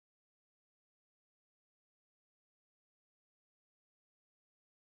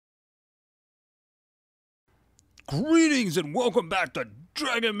Greetings and welcome back to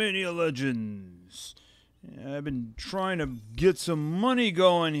Dragon Mania Legends. I've been trying to get some money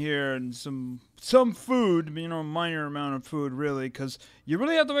going here and some food, a minor amount of food really, because you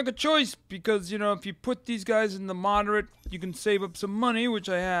really have to make a choice because, if you put these guys in the moderate, you can save up some money, which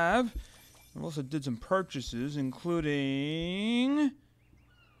I have. I also did some purchases, including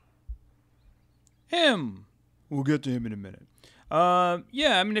him. We'll get to him in a minute.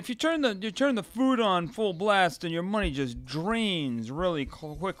 Yeah, if you turn the food on full blast, then your money just drains really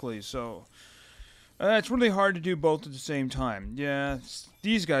quickly. So it's really hard to do both at the same time. Yeah,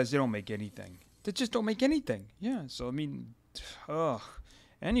 these guys, they don't make anything. They just don't make anything. Yeah. So ugh.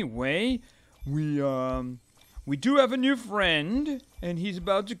 Anyway, we do have a new friend, and he's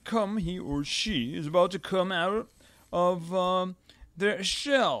about to come. He or she is about to come out of their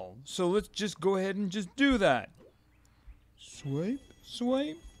shell. So let's just go ahead and just do that. Swipe,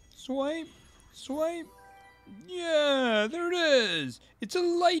 swipe, swipe, swipe. Yeah, there it is. It's a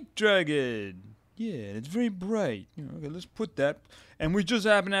light dragon. Yeah, it's very bright. Okay, let's put that. And we just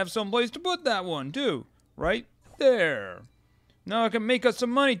happen to have some place to put that one, too. Right there. Now I can make us some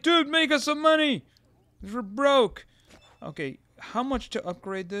money. Dude, make us some money. We're broke. Okay, how much to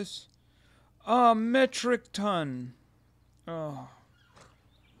upgrade this? Metric ton. Oh.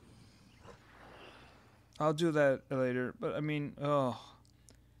 I'll do that later, but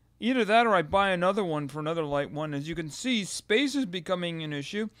either that or I buy another one for another light one. As you can see, space is becoming an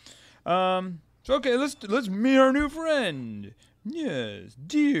issue. So okay, let's meet our new friend. Yes,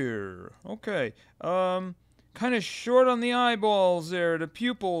 deer. Okay. Kind of short on the eyeballs there, the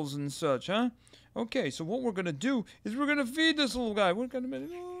pupils and such, huh? Okay, so what we're gonna do is we're gonna feed this little guy.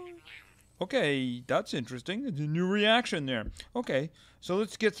 Okay, that's interesting. It's a new reaction there. Okay, so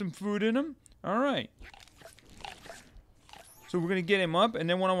let's get some food in him. All right. So we're going to get him up, and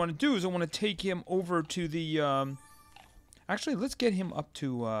then what I want to do is I want to take him over to the, actually, let's get him up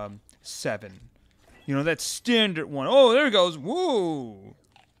to, 7. That standard one. Oh, there he goes. Whoa.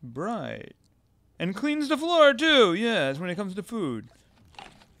 Bright. And cleans the floor, too. Yes, when it comes to food.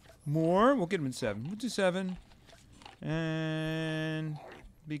 More. We'll get him at 7. We'll do 7. And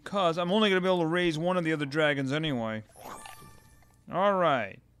because I'm only going to be able to raise one of the other dragons anyway. All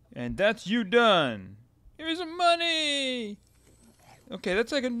right. And that's you done. Here's some money. Okay,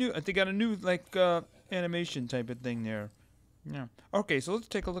 that's like a new, they got a new, animation type of thing there. Yeah. Okay, so let's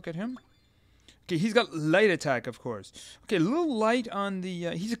take a look at him. Okay, he's got light attack, of course. Okay, a little light on the,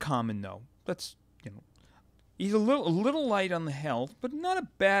 he's a common, though. That's, he's a little light on the health, but not a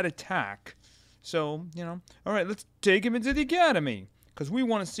bad attack. So, all right, let's take him into the academy, because we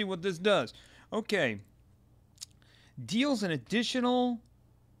want to see what this does. Okay. Deals an additional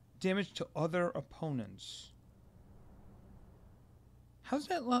damage to other opponents. How's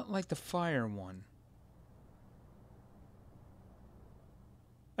that not like the fire one?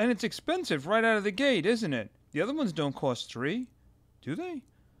 And it's expensive right out of the gate, isn't it? The other ones don't cost 3, do they?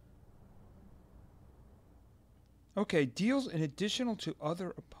 Okay, deals an additional to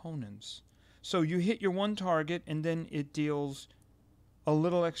other opponents. So you hit your one target, and then it deals a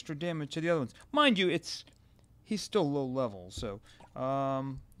little extra damage to the other ones. Mind you, he's still low level, so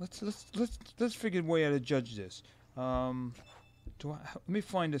let's figure a way how to judge this. Let me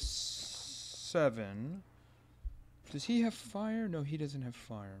find a 7. Does he have fire? No, he doesn't have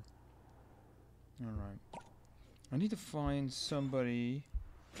fire. Alright. I need to find somebody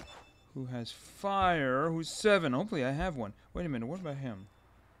who has fire, who's 7. Hopefully I have one. Wait a minute, what about him?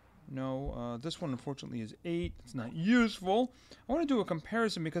 No, this one unfortunately is 8. It's not useful. I want to do a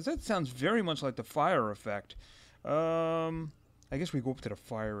comparison because that sounds very much like the fire effect. I guess we go up to the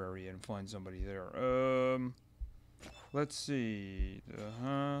fire area and find somebody there. Let's see.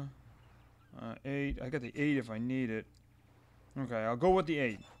 8. I got the 8 if I need it. Okay, I'll go with the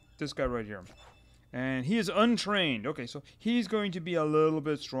 8. This guy right here. And he is untrained. Okay, so he's going to be a little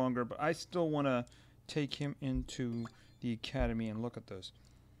bit stronger, but I still want to take him into the academy and look at this.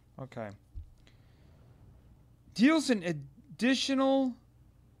 Okay. Deals an additional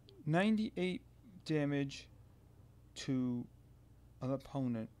 98 damage to an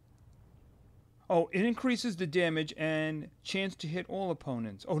opponent. Oh, it increases the damage and chance to hit all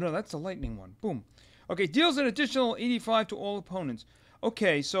opponents. Oh, no, that's the lightning one. Boom. Okay, deals an additional 85 to all opponents.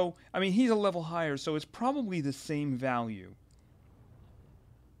 Okay, so, he's a level higher, so it's probably the same value.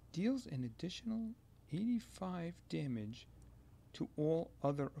 Deals an additional 85 damage to all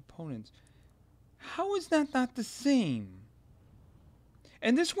other opponents. How is that not the same?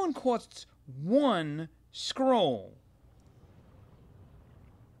 And this one costs 1 scroll.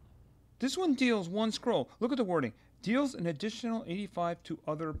 This one deals 1 scroll. Look at the wording. Deals an additional 85 to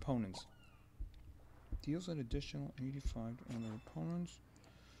other opponents. Deals an additional 85 to other opponents.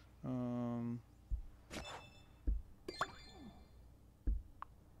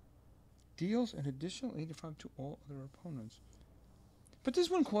 Deals an additional 85 to all other opponents. But this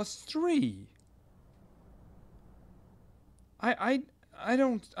one costs 3. I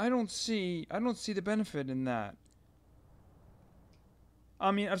don't see the benefit in that. I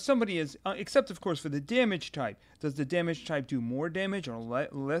mean, if somebody is, except of course for the damage type, does the damage type do more damage or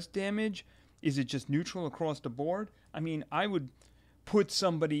less damage? Is it just neutral across the board? I mean, I would put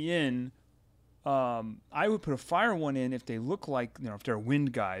somebody in. I would put a fire one in if they look like, if they're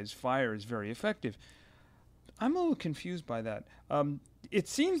wind guys. Fire is very effective. I'm a little confused by that. It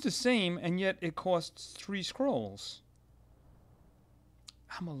seems the same, and yet it costs 3 scrolls.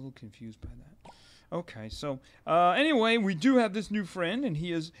 I'm a little confused by that. Okay, so anyway, we do have this new friend, and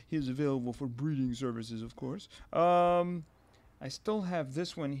he is available for breeding services, of course. I still have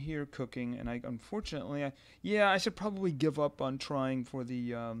this one here cooking, and unfortunately, I should probably give up on trying for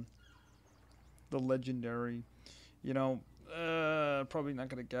the legendary. Probably not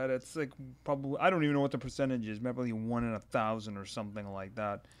gonna get it. It's like probably, I don't even know what the percentage is. Maybe 1 in 1,000 or something like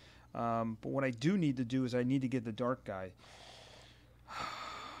that. But what I do need to do is I need to get the dark guy.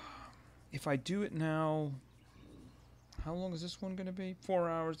 If I do it now, how long is this one going to be? 4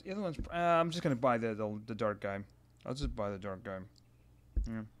 hours. The other one's, I'm just going to buy the dark guy. I'll just buy the dark guy.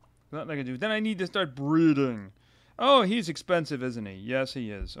 Yeah. Nothing I can do. Then I need to start breeding. Oh, he's expensive, isn't he? Yes,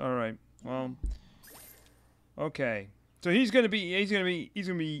 he is. All right. Well, okay. So he's going to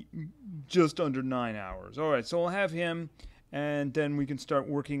be just under 9 hours. All right. So we'll have him, and then we can start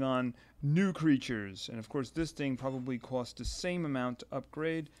working on new creatures. And of course, this thing probably costs the same amount to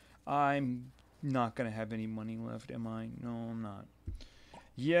upgrade. I'm not going to have any money left, am I? No, I'm not.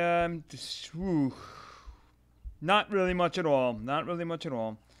 Yeah, I'm just, not really much at all. Not really much at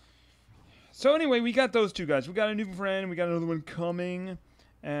all. So anyway, we got those 2 guys. We got a new friend. We got another one coming.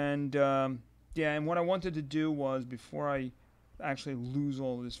 And, yeah, and what I wanted to do was, before I actually lose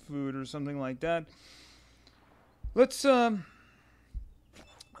all this food or something like that, let's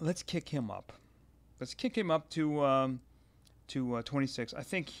kick him up. Let's kick him up to 26. I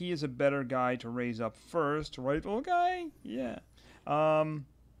think he is a better guy to raise up first, right, little guy? Yeah.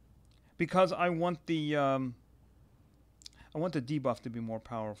 Because I want the debuff to be more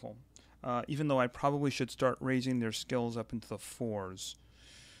powerful. Even though I probably should start raising their skills up into the 4s.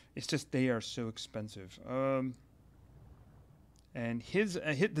 It's just they are so expensive. And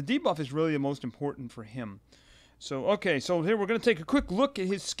the debuff is really the most important for him. So, okay, so here we're going to take a quick look at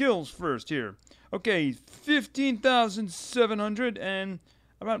his skills first here. Okay, 15,700 and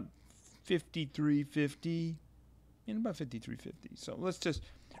about 5350. About 5350. So let's just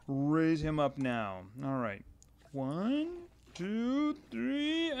raise him up now. All right. 1, 2,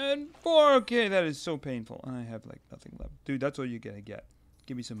 3, and 4. Okay, that is so painful. And I have like nothing left. Dude, that's all you're going to get.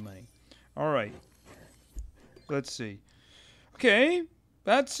 Give me some money. All right. Let's see. Okay.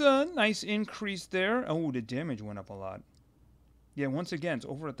 That's a nice increase there. Oh, the damage went up a lot. Yeah, once again, it's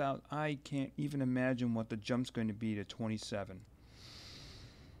over 1,000. I can't even imagine what the jump's going to be to 27.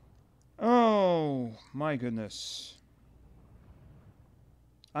 Oh, my goodness.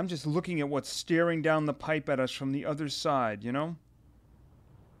 I'm just looking at what's staring down the pipe at us from the other side,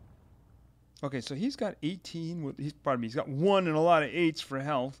 Okay, so he's got 18. He's got 1 and a lot of 8s for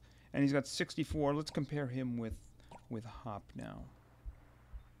health. And he's got 64. Let's compare him with Hop now.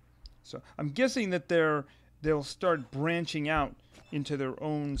 So I'm guessing that they'll start branching out into their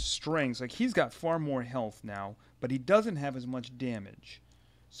own strengths. Like, he's got far more health now, but he doesn't have as much damage.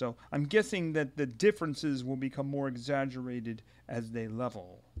 So I'm guessing that the differences will become more exaggerated as they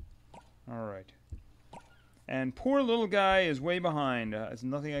level. All right. And poor little guy is way behind. There's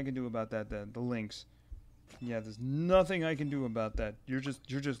nothing I can do about that. The Lynx. Yeah, there's nothing I can do about that. You're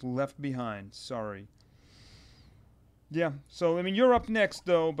just left behind. Sorry. Yeah, so, I mean, you're up next,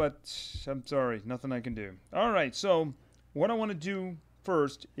 though, but I'm sorry. Nothing I can do. All right, so what I want to do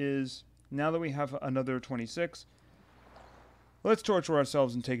first is, now that we have another 26, let's torture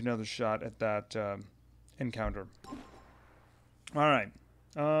ourselves and take another shot at that encounter. All right.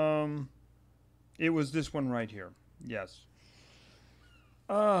 It was this one right here. Yes.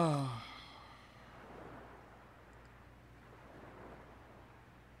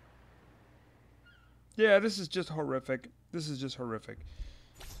 Yeah, this is just horrific. This is just horrific.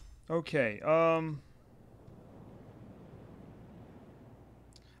 Okay, I'm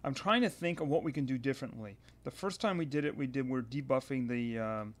trying to think of what we can do differently. The first time we did it, we're debuffing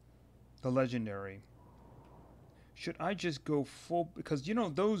the legendary. Should I just go full? Because,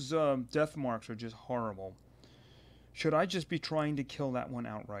 those death marks are just horrible. Should I just be trying to kill that one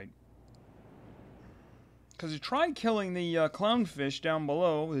outright? Because he tried killing the clownfish down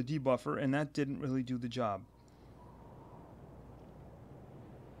below, the debuffer, and that didn't really do the job.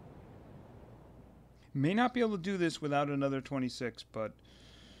 May not be able to do this without another 26, but...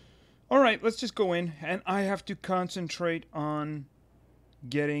 Alright, let's just go in, and I have to concentrate on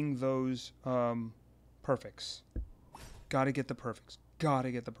getting those perfects. Gotta get the perfects. Gotta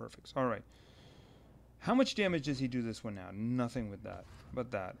get the perfects. Alright. How much damage does he do this one now? Nothing with that.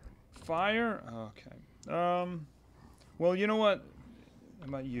 But that. Fire? Okay. Well, you know what? How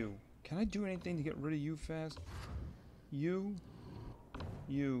about you? Can I do anything to get rid of you fast? You?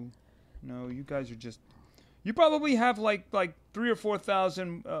 You. No, you guys are just... You probably have like 3,000 or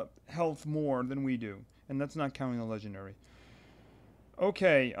 4,000 health more than we do. And that's not counting the legendary.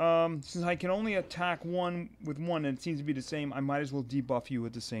 Okay, since I can only attack one with one and it seems to be the same, I might as well debuff you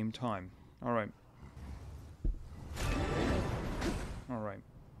at the same time. Alright. Alright.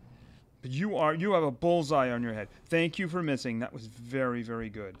 But you have a bullseye on your head. Thank you for missing. That was very, very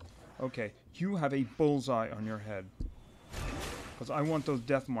good. Okay, you have a bullseye on your head. Because I want those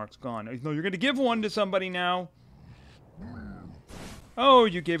death marks gone. No, you're going to give one to somebody now. Oh,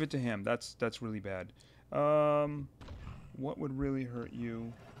 you gave it to him. That's really bad. What would really hurt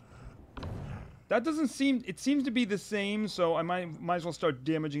you? That doesn't seem... It seems to be the same, so I might as well start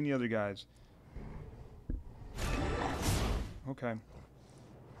damaging the other guys. Okay.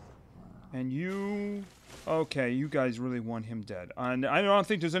 And you... Okay, you guys really want him dead. And I don't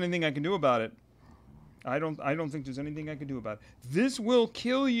think there's anything I can do about it. I don't think there's anything I can do about it. This will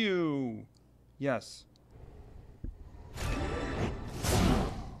kill you! Yes.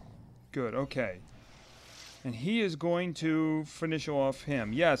 Good, okay. And he is going to finish off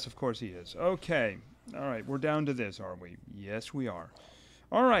him. Yes, of course he is. Okay. Alright, we're down to this, are we? Yes, we are.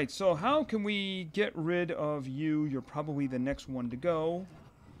 Alright, so how can we get rid of you? You're probably the next one to go.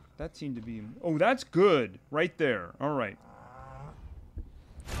 That seemed to be... Oh, that's good! Right there. Alright.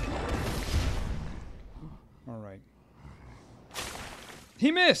 Alright.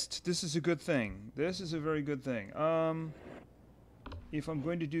 He missed! This is a good thing. This is a very good thing. If I'm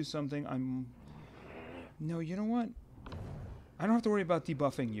going to do something, I'm... No, you know what? I don't have to worry about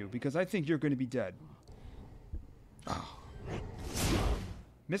debuffing you, because I think you're going to be dead. Oh.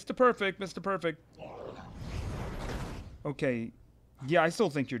 Mr. Perfect, Mr. Perfect. Okay. Yeah, I still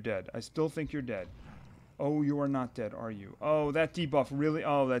think you're dead. I still think you're dead. Oh, you are not dead, are you? Oh, that debuff really...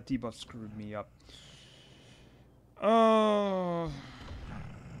 Oh, that debuff screwed me up. Oh.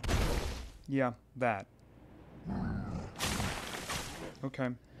 Yeah, that. Okay.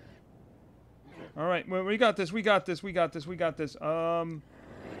 Alright, well, we got this, we got this, we got this, we got this.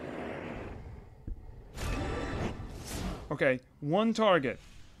 Okay, one target.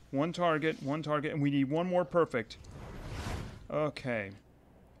 One target, and we need one more perfect. Okay.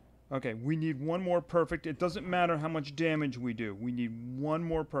 Okay, we need one more perfect. It doesn't matter how much damage we do. We need one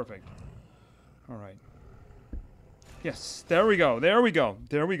more perfect. Alright. Yes, there we go, there we go,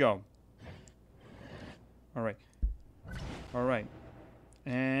 there we go. Alright. Alright.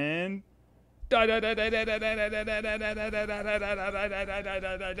 And...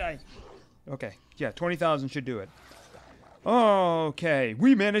 Okay, yeah, 20,000 should do it. Okay,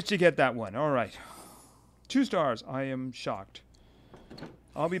 we managed to get that one. Alright. 2 stars. I am shocked.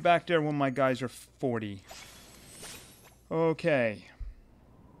 I'll be back there when my guys are 40. Okay.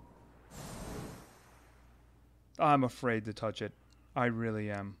 I'm afraid to touch it. I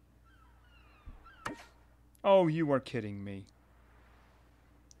really am. Oh, you are kidding me.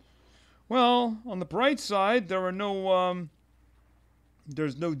 Well, on the bright side, there are no,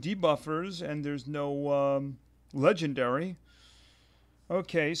 there's no debuffers, and there's no, legendary.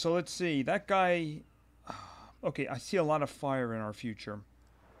 Okay, so let's see. That guy... Okay, I see a lot of fire in our future.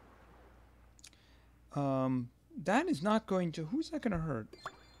 That is not going to... Who's that going to hurt?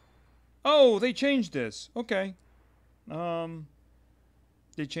 Oh, they changed this. Okay.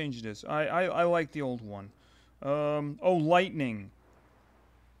 They changed this. I like the old one. Oh, lightning.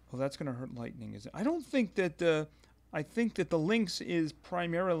 Oh, that's going to hurt lightning, is it? I don't think that the... I think that the lynx is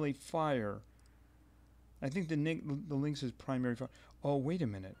primarily fire. I think the lynx is primary fire. Oh, wait a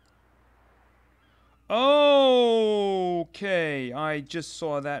minute. Okay, I just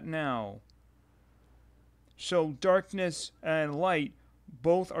saw that now. So darkness and light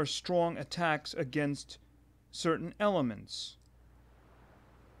both are strong attacks against certain elements.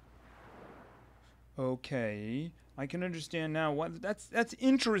 Okay, I can understand now. What that's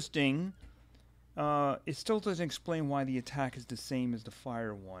interesting. It still doesn't explain why the attack is the same as the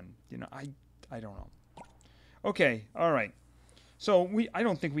fire one. You know, I don't know. Okay, all right. So I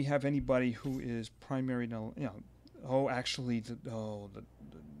don't think we have anybody who is primary. You know, oh, actually, the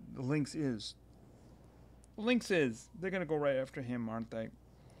lynx is. lynxes. They're gonna go right after him, aren't they?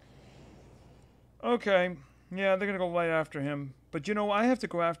 Okay. Yeah, they're gonna go right after him. But you know, I have to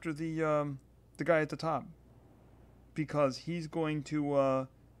go after the guy at the top because he's going to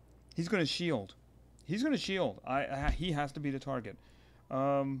shield. He's gonna shield. He has to be the target.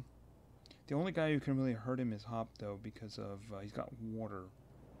 Um, the only guy who can really hurt him is Hop though because of he's got water.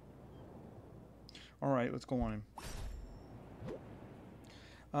 All right, let's go on him.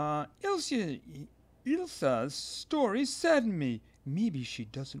 Ilsa's story saddened me. Maybe she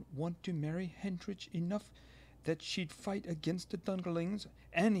doesn't want to marry Hendrich enough that she'd fight against the Dungerlings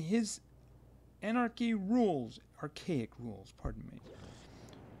and his archaic rules, pardon me.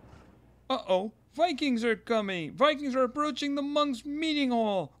 Uh-oh, Vikings are coming! Vikings are approaching the monks' meeting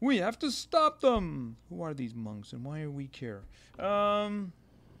hall! We have to stop them! Who are these monks and why are we here? Can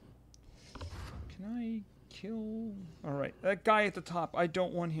I kill... Alright, that guy at the top, I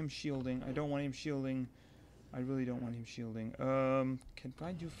don't want him shielding. I really don't want him shielding. Can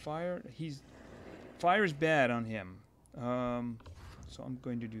I do fire? Fire is bad on him. So I'm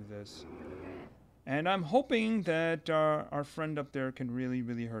going to do this. And I'm hoping that our friend up there can really,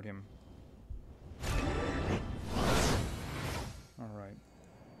 really hurt him. Alright.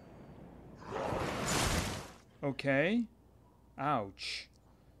 Okay. Ouch.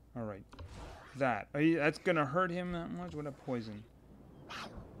 Alright. That's gonna hurt him that much? What a poison.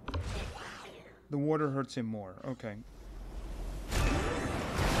 The water hurts him more. Okay.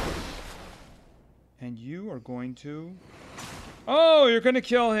 And you are going to... Oh, you're going to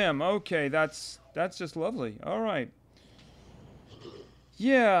kill him. Okay, that's just lovely. All right.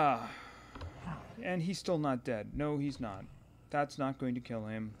 Yeah. And he's still not dead. No, he's not. That's not going to kill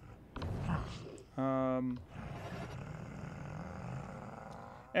him. And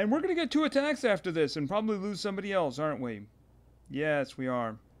we're going to get 2 attacks after this and probably lose somebody else, aren't we? Yes, we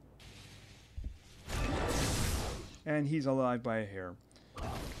are. And he's alive by a hair.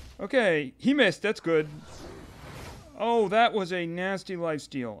 Okay, he missed. That's good. Oh, that was a nasty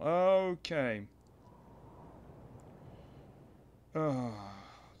lifesteal. Okay.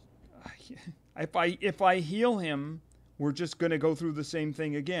 If I heal him, we're just gonna go through the same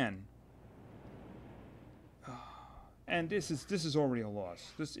thing again. And this is already a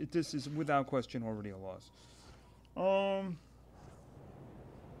loss. This is without question already a loss.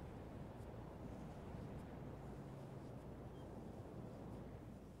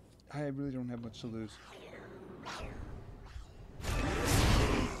 I really don't have much to lose.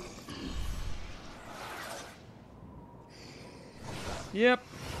 Yep.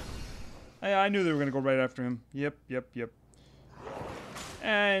 I knew they were going to go right after him. Yep.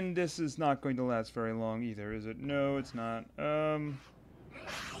 And this is not going to last very long either, is it? No, it's not. And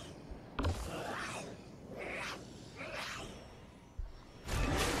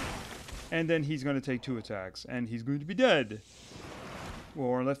then he's going to take 2 attacks, and he's going to be dead.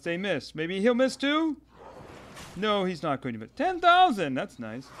 Or unless they miss. Maybe he'll miss too? No, he's not going to miss. 10,000! That's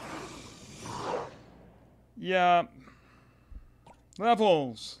nice. Yeah.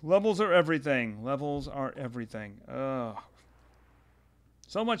 Levels. Levels are everything. Levels are everything. Ugh.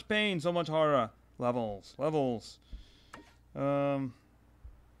 So much pain, so much horror. Levels. Levels. Yeah,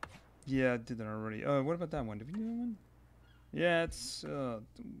 I did that already. What about that one? Did we do that one? Yeah, it's... I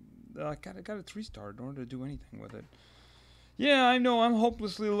got a 3-star in order to do anything with it. Yeah, I know. I'm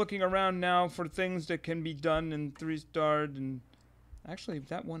hopelessly looking around now for things that can be done in 3-starred, and actually,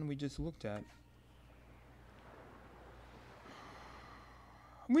 that one we just looked at.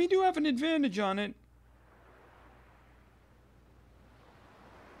 We do have an advantage on it.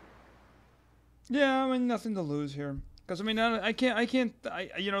 Yeah, I mean, nothing to lose here. Because, I mean,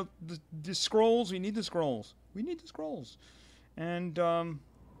 you know, the scrolls, we need the scrolls. We need the scrolls. And,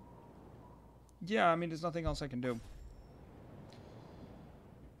 yeah, I mean, there's nothing else I can do.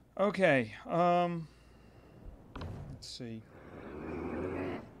 Okay, let's see.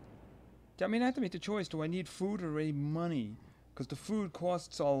 I mean, I have to make the choice. Do I need food or any money? Because the food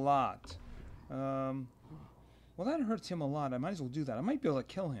costs a lot. Well, that hurts him a lot. I might as well do that. I might be able to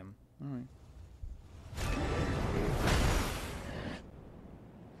kill him. All right.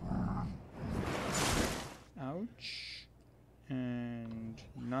 Ouch. And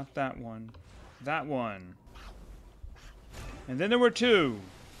not that one. That one. And then there were 2.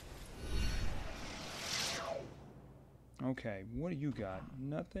 Okay, what do you got?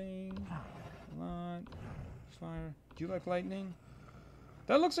 Nothing. A lot. Fire. Do you like lightning?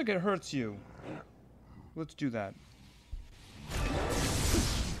 That looks like it hurts you. Let's do that.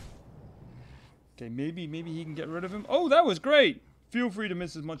 Okay, maybe he can get rid of him. Oh, that was great! Feel free to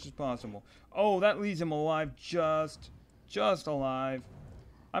miss as much as possible. Oh, that leaves him alive, just alive.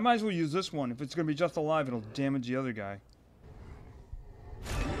 I might as well use this one. If it's going to be just alive, it'll damage the other guy.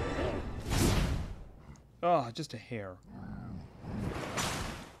 Oh, just a hair.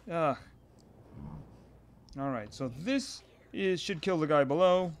 Ugh. Alright, so this should kill the guy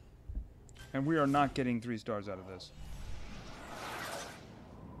below. And we are not getting 3 stars out of this.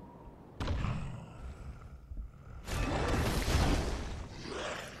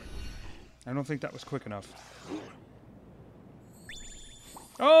 I don't think that was quick enough.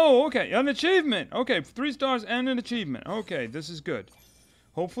 Oh, okay, an achievement! Okay, 3 stars and an achievement. Okay, this is good.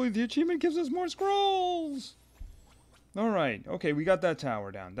 Hopefully the achievement gives us more scrolls! Alright, okay, we got that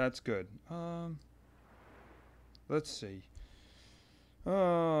tower down. That's good. Let's see.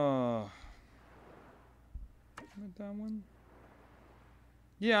 That one?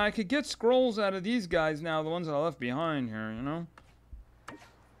 Yeah, I could get scrolls out of these guys now, the ones that I left behind here, you know?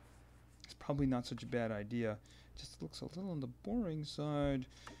 It's probably not such a bad idea. Just looks a little on the boring side.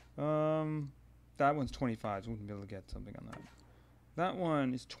 That one's 25s. We wouldn't be able to get something on that. That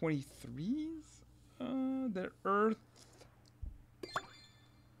one is 23s. The Earth.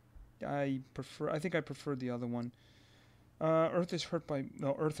 I think I prefer the other one. Earth is hurt by...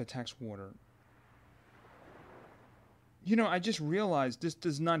 No, Earth attacks water. You know, I just realized this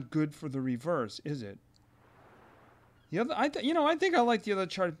is not good for the reverse, is it? The other... I think I like the other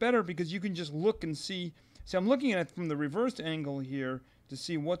chart better because you can just look and see... See, I'm looking at it from the reversed angle here to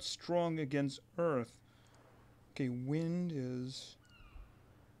see what's strong against Earth. Okay, wind is...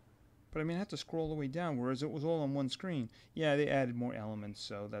 But I mean, I have to scroll all the way down, whereas it was all on one screen. Yeah, they added more elements,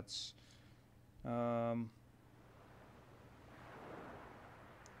 so that's...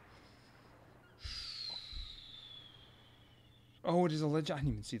 Oh, it is a legend. I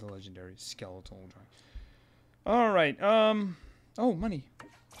didn't even see the legendary skeletal drawing. Alright, oh, money.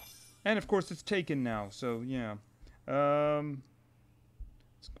 And of course it's taken now, so yeah. Let's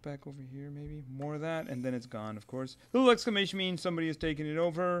go back over here, maybe. More of that, and then it's gone, of course. The little exclamation means somebody has taken it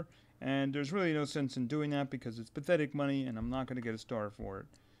over, and there's really no sense in doing that because it's pathetic money, and I'm not going to get a star for it.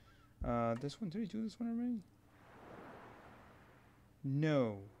 This one, did I do this one already?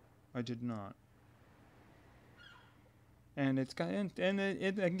 No, I did not. And it's got, and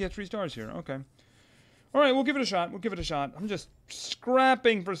I can get 3 stars here. Okay. All right, we'll give it a shot. We'll give it a shot. I'm just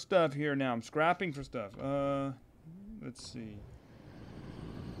scrapping for stuff here now. I'm scrapping for stuff. Let's see.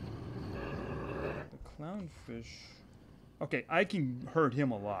 The clownfish. Okay, I can hurt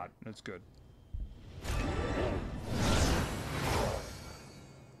him a lot. That's good.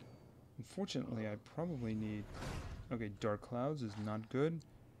 Unfortunately, I probably need... Okay, dark clouds is not good.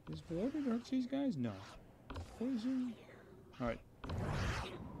 Is water hurt these guys? No. Poison? Alright.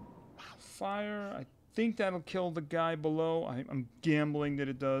 Fire. I think that'll kill the guy below. I'm gambling that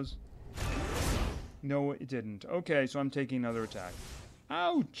it does. No, it didn't. Okay, so I'm taking another attack.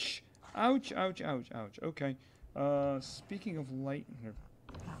 Ouch! Ouch, ouch, ouch, ouch. Okay. Speaking of light and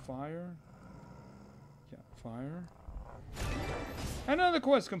fire. Yeah, fire. Another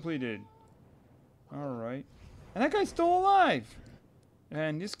quest completed. Alright. And that guy's still alive!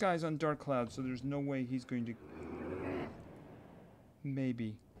 And this guy's on dark cloud, so there's no way he's going to...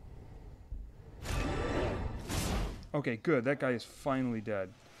 Maybe. Okay, good. That guy is finally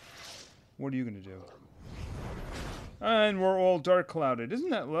dead. What are you going to do? And we're all dark clouded. Isn't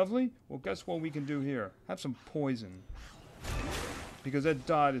that lovely? Well, guess what we can do here? Have some poison. Because that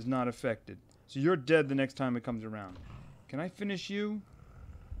dot is not affected. So you're dead the next time it comes around. Can I finish you?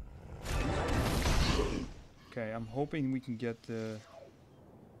 Okay, I'm hoping we can get the...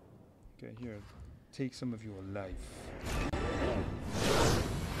 Okay, here. Take some of your life.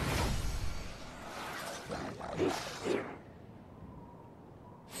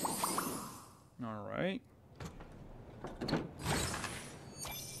 Alright.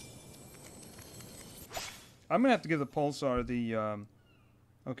 I'm gonna have to give the pulsar the,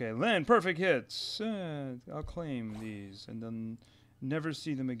 okay, land perfect hits. I'll claim these and then never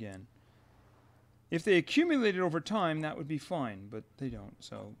see them again. If they accumulated over time, that would be fine, but they don't,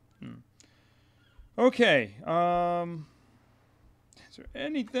 so... Okay, is there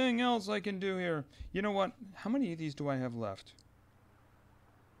anything else I can do here? You know what? How many of these do I have left?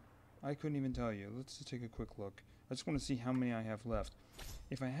 I couldn't even tell you. Let's just take a quick look. I just want to see how many I have left.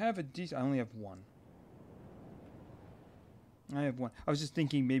 If I have a decent... I only have 1. I have 1. I was just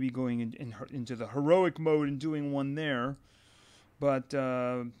thinking maybe going into the heroic mode and doing 1 there. But,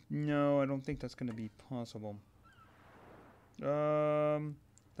 no, I don't think that's going to be possible.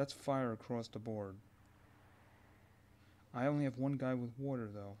 That's fire across the board. I only have 1 guy with water,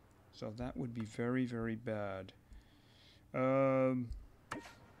 though. So that would be very, very bad.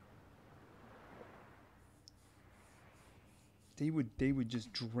 they would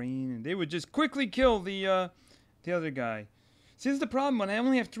just drain, and they would just quickly kill the other guy. See, this is the problem. When I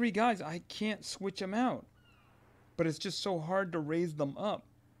only have 3 guys, I can't switch them out. But it's just so hard to raise them up.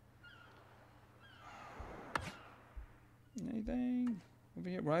 Anything over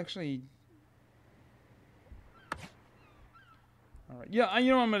here? Well, actually, all right. Yeah,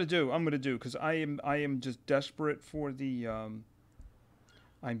 you know what I'm gonna do. I'm gonna do because I am just desperate for the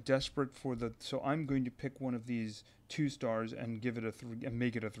I'm desperate for the. So I'm going to pick one of these 2 stars and give it a 3 and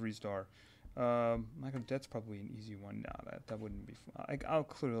make it a 3-star. That's probably an easy one. No, that wouldn't be fun. I'll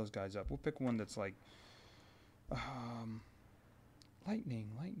clear those guys up. We'll pick one that's like, lightning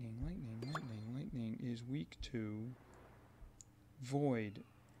is weak to void.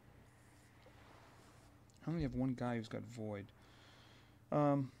 I only have 1 guy who's got void.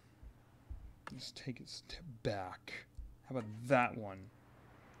 Let's take a step back. How about that one?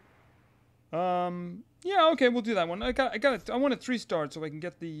 Yeah, okay, we'll do that one. I want a 3-star so I can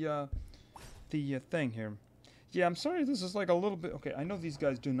get the thing here. Yeah, I'm sorry this is like a little bit... Okay, I know these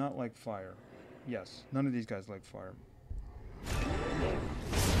guys do not like fire. Yes, none of these guys like fire.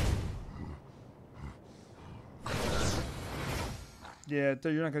 Yeah,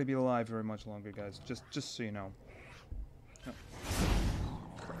 you're not going to be alive very much longer, guys. Just so you know. Oh.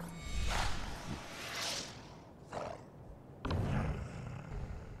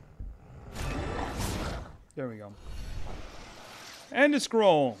 There we go. And a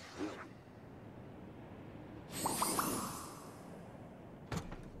scroll.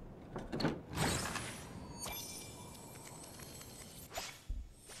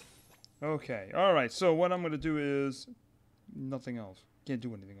 Okay, alright, so what I'm going to do is nothing else. Can't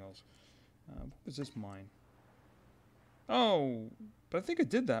do anything else. What was this mine? Oh, but I think I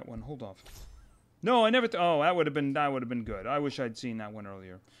did that one. Hold off. No, I never... Oh, that would have been good. I wish I'd seen that one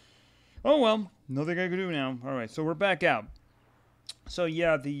earlier. Oh, well, nothing I can do now. Alright, so we're back out. So,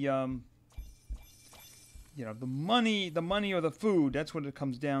 yeah, the, you know, the money or the food, that's what it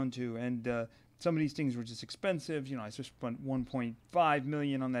comes down to. And, some of these things were just expensive. You know, I just spent 1.5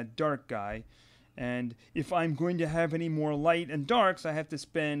 million on that dark guy. And if I'm going to have any more light and darks, I have to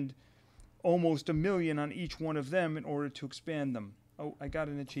spend almost $1 million on each one of them in order to expand them. Oh, I got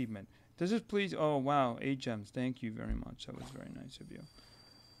an achievement. Does this please... Oh, wow, 8 gems. Thank you very much. That was very nice of you.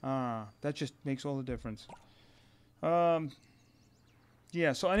 That just makes all the difference.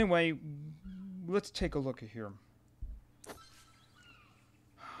 Yeah, so anyway, let's take a look at here.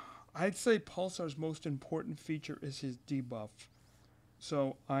 I'd say Pulsar's most important feature is his debuff.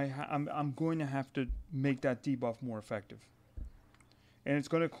 So I'm going to have to make that debuff more effective. And it's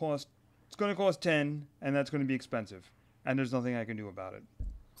going to cost 10, and that's going to be expensive. And there's nothing I can do about it.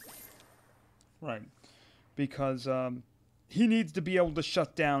 Right. Because he needs to be able to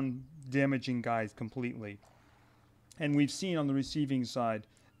shut down damaging guys completely. And we've seen on the receiving side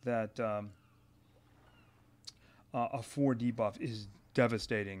that a 4 debuff is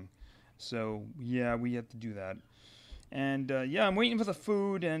devastating. So, yeah, we have to do that. And, yeah, I'm waiting for the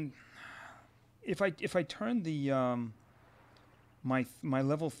food, and if I turn the, my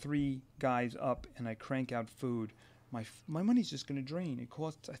level 3 guys up and I crank out food, my money's just going to drain. It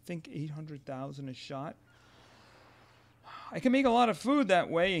costs, I think, 800,000 a shot. I can make a lot of food that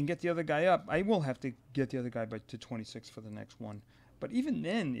way and get the other guy up. I will have to get the other guy to 26 for the next one. But even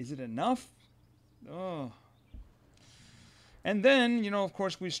then, is it enough? Oh. And then, you know, of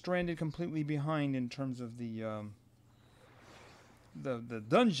course, we're stranded completely behind in terms of the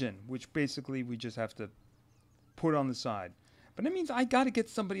dungeon, which basically we just have to put on the side. But that means I got to get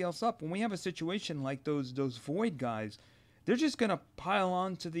somebody else up. When we have a situation like those void guys, they're just gonna pile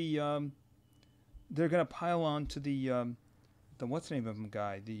on to the what's the name of them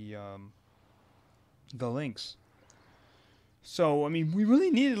guy, the Lynx. So I mean, we really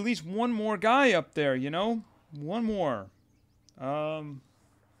need at least one more guy up there, you know, one more. What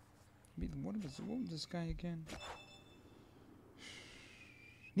was this guy again?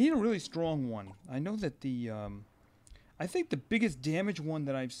 Need a really strong one. I know that I think the biggest damage one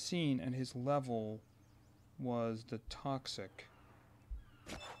that I've seen at his level was the toxic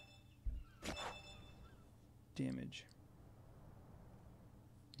damage.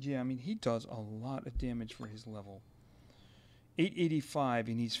 Yeah, I mean, he does a lot of damage for his level. 885,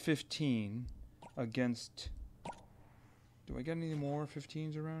 and he's 15 against... Do I get any more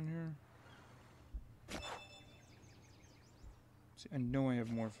 15s around here? See, I know I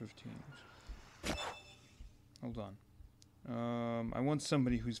have more 15s. Hold on. I want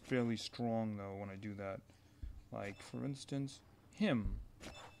somebody who's fairly strong, though, when I do that. Like, for instance, him.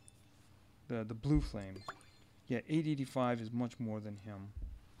 The blue flame. Yeah, 885 is much more than him.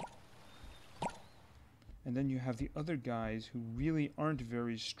 And then you have the other guys who really aren't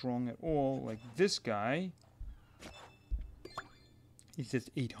very strong at all, like this guy. He's just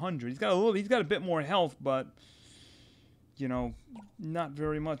 800. He's got a bit more health, but you know, not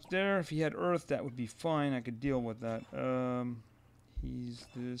very much there. If he had earth, that would be fine. I could deal with that. He's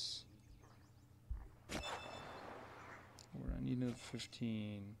this. Where I need another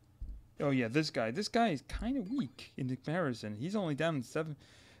 15. Oh yeah, this guy. This guy is kind of weak in comparison. He's only down 7.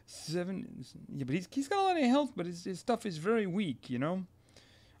 Yeah, but he's got a lot of health, but his stuff is very weak. You know.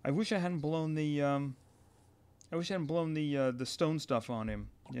 I wish I hadn't blown the the stone stuff on him.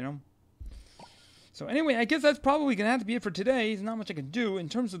 You know. So anyway, I guess that's probably gonna have to be it for today. There's not much I can do in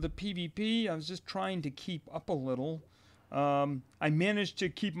terms of the PvP. I was just trying to keep up a little. I managed to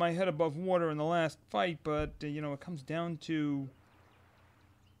keep my head above water in the last fight, but you know, it comes down to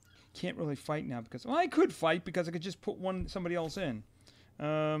can't really fight now because I could fight because I could just put somebody else in.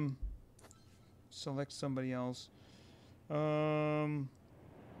 Select somebody else. We'll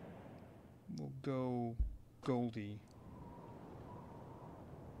go Goldie.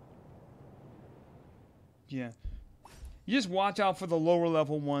 Yeah. You just watch out for the lower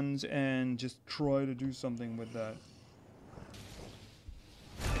level ones and just try to do something with that.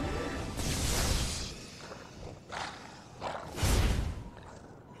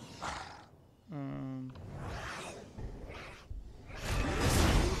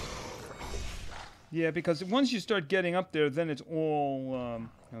 Yeah, because once you start getting up there, then it's all... hold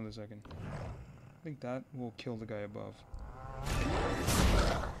on a second. I think that will kill the guy above.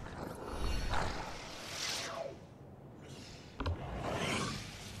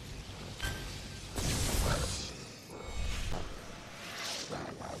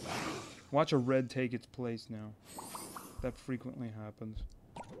 Watch a red take its place now. That frequently happens.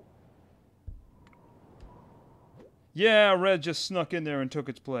 Yeah, red just snuck in there and took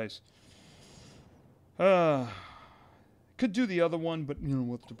its place. Could do the other one, but you know,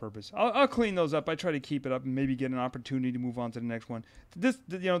 what's the purpose? I'll clean those up. I try to keep it up and maybe get an opportunity to move on to the next one. You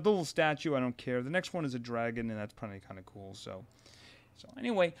know, the little statue, I don't care. The next one is a dragon, and that's probably kind of cool. So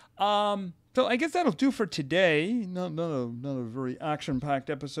anyway, so I guess that'll do for today. Not a very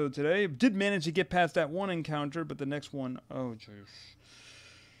action-packed episode today. Did manage to get past that one encounter, but the next one, oh jeez.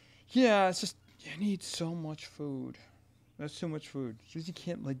 Yeah, it's just you need so much food. That's too much food. Just you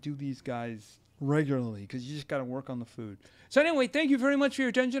can't like do these guys regularly because you just got to work on the food. So anyway, thank you very much for your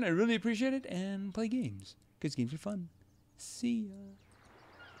attention. I really appreciate it, and play games because games are fun. See ya.